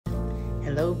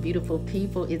Hello, beautiful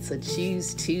people. It's a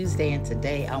Choose Tuesday, and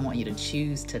today I want you to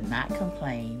choose to not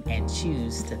complain and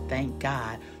choose to thank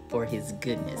God for His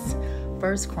goodness.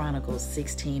 1 Chronicles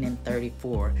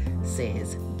 16:34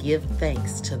 says, "Give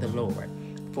thanks to the Lord,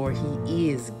 for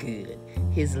He is good.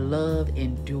 His love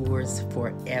endures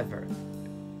forever."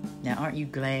 Now, aren't you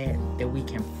glad that we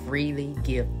can freely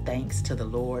give thanks to the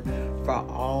Lord for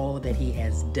all that He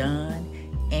has done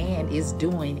and is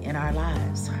doing in our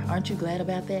lives? Aren't you glad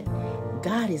about that?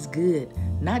 God is good,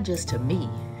 not just to me,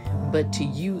 but to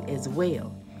you as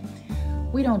well.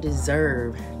 We don't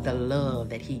deserve the love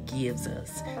that He gives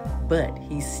us, but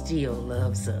He still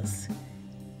loves us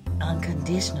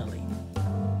unconditionally.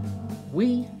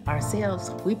 We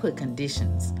ourselves, we put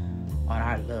conditions on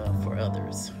our love for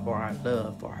others, or our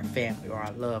love for our family, or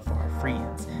our love for our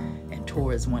friends, and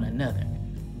towards one another,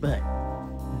 but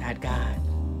not God.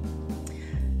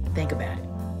 Think about it.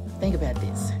 Think about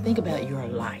this. Think about your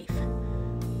life.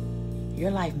 Your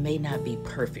life may not be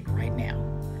perfect right now,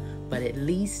 but at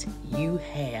least you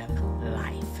have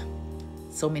life.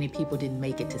 So many people didn't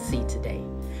make it to see today.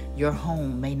 Your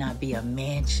home may not be a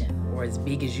mansion or as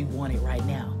big as you want it right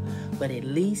now, but at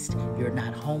least you're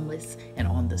not homeless and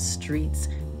on the streets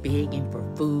begging for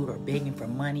food or begging for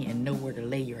money and nowhere to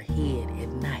lay your head at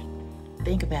night.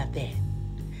 Think about that.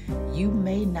 You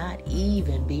may not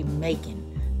even be making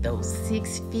those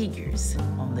 6 figures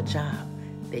on the job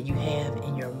that you have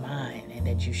in your mind and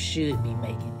that you should be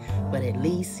making, but at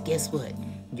least, guess what?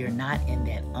 You're not in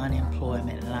that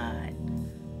unemployment line.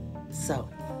 So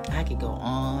I could go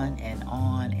on and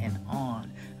on and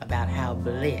on about how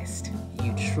blessed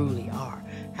you truly are,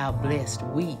 how blessed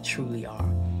we truly are.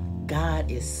 God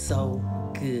is so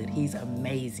good. He's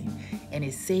amazing. And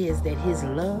it says that His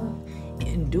love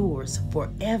endures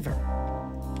forever,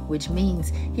 which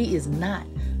means He is not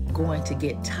going to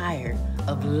get tired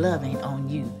of loving on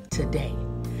you today.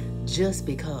 Just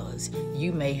because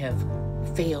you may have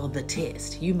failed the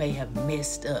test, you may have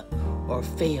messed up or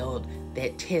failed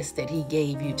that test that He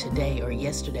gave you today or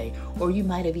yesterday, or you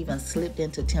might have even slipped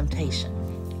into temptation.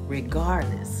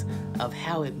 Regardless of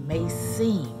how it may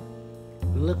seem,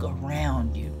 look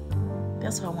around you.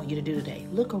 That's what I want you to do today.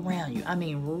 Look around you. I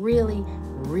mean, really,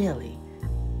 really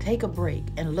take a break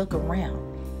and look around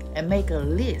and make a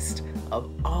list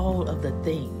of all of the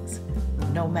things,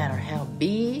 no matter how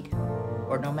big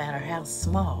or no matter how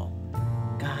small,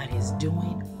 God is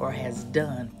doing or has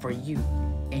done for you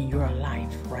in your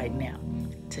life right now.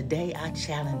 Today, I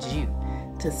challenge you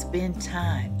to spend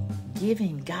time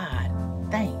giving God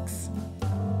thanks.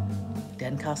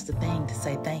 Doesn't cost a thing to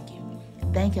say thank you.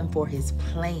 Thank Him for His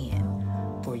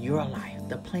plan for your life,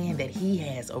 the plan that He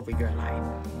has over your life.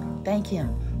 Thank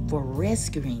Him for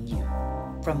rescuing you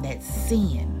from that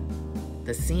sin,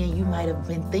 the sin you might have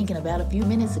been thinking about a few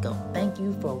minutes ago. Thank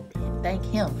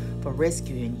Him for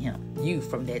rescuing you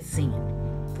from that sin,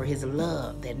 for His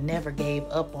love that never gave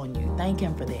up on you. Thank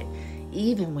Him for that,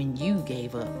 even when you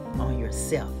gave up on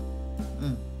yourself.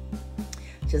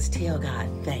 Just tell God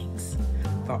thanks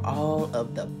for all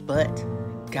of the but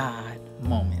God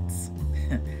moments.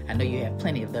 I know you have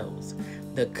plenty of those.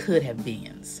 The could have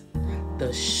beens,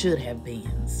 the should have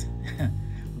beens,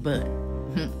 but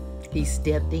He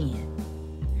stepped in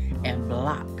and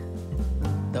blocked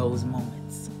those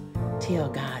moments. Tell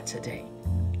God today,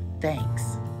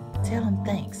 thanks. Tell Him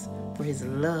thanks for His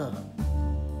love.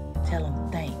 Tell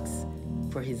Him thanks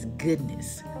for His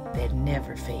goodness that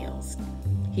never fails.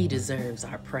 He deserves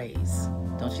our praise.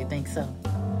 Don't you think so?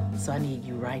 So I need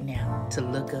you right now to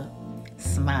look up,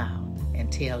 smile,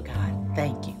 and tell God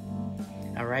thank you.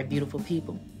 All right, beautiful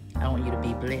people, I want you to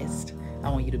be blessed. I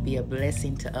want you to be a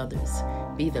blessing to others.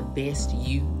 Be the best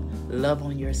you. Love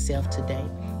on yourself today.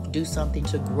 Do something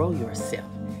to grow yourself.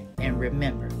 And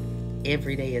remember,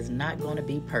 every day is not going to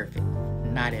be perfect.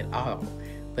 Not at all.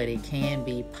 But it can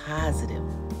be positive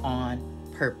on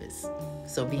purpose.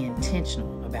 So be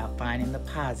intentional about finding the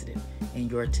positive in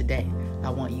your today. I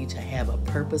want you to have a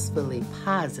purposefully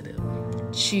positive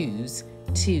Choose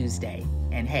Tuesday.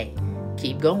 And hey,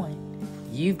 keep going.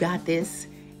 You've got this,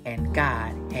 and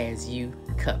God has you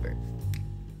covered.